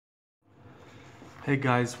Hey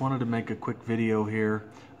guys, wanted to make a quick video here,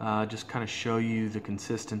 just kind of show you the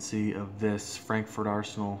consistency of this Frankford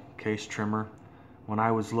Arsenal case trimmer. When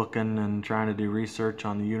I was looking and trying to do research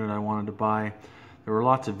on the unit I wanted to buy, there were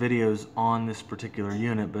lots of videos on this particular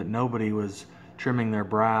unit, but nobody was trimming their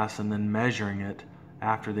brass and then measuring it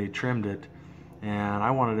after they trimmed it, and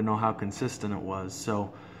I wanted to know how consistent it was.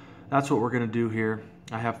 So that's what we're going to do here.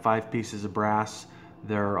 I have 5 pieces of brass.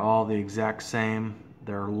 They're all the exact same.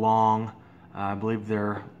 They're long. I believe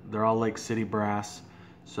they're all Lake City brass.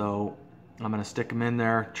 So I'm going to stick them in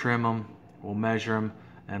there, trim them, we'll measure them,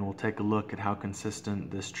 and we'll take a look at how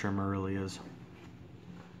consistent this trimmer really is.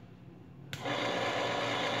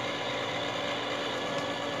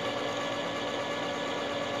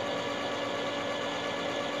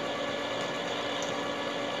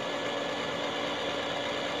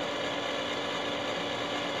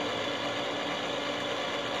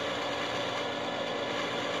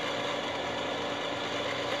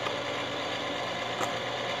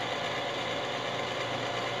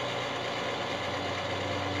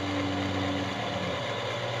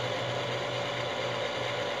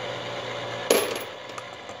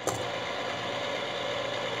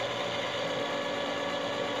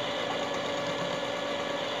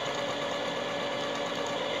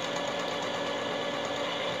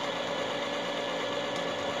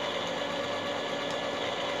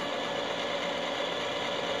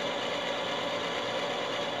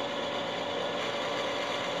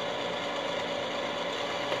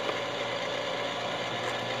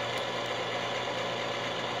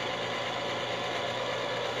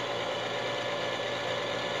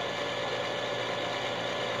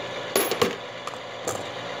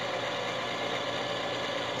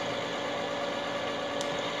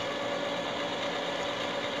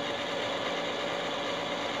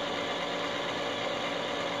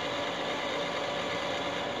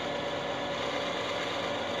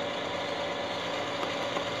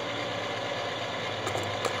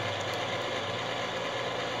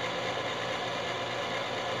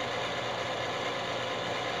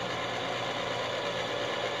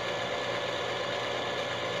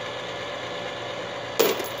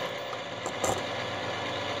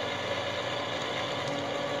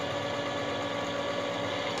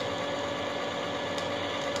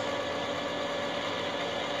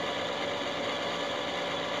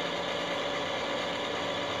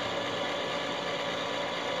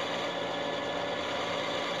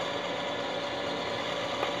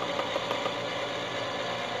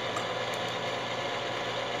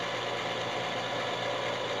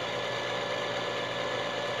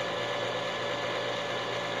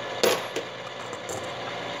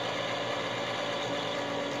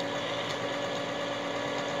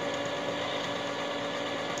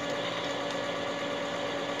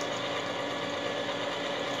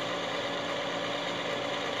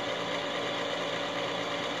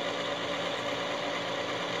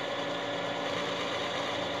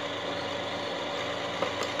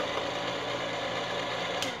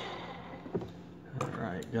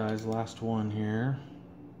 Alright guys, last one here.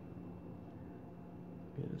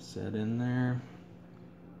 Get it set in there.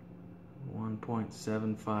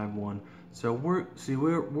 1.751. So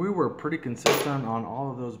we were pretty consistent on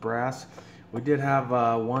all of those brass. We did have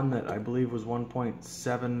one that I believe was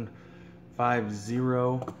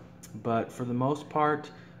 1.750, but for the most part,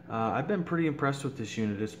 I've been pretty impressed with this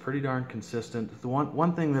unit. It's pretty darn consistent. The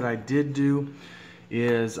one thing that I did do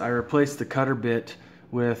is I replaced the cutter bit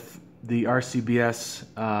with the RCBS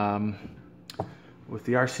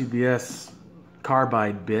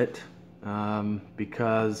carbide bit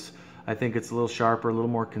because I think it's a little sharper, a little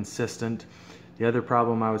more consistent. The other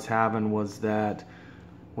problem I was having was that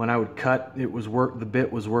when I would cut, the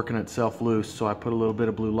bit was working itself loose, so I put a little bit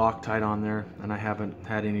of blue Loctite on there, and I haven't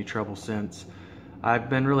had any trouble since. I've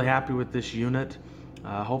been really happy with this unit.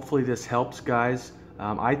 Hopefully this helps, guys.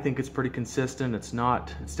 I think it's pretty consistent. It's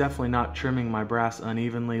definitely not trimming my brass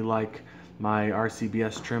unevenly like my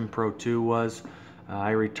RCBS Trim Pro 2 was. I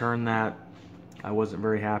returned that. I wasn't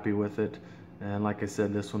very happy with it. And like I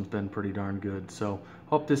said, this one's been pretty darn good. So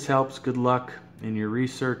hope this helps. Good luck in your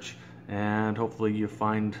research, and hopefully you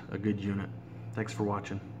find a good unit. Thanks for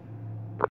watching.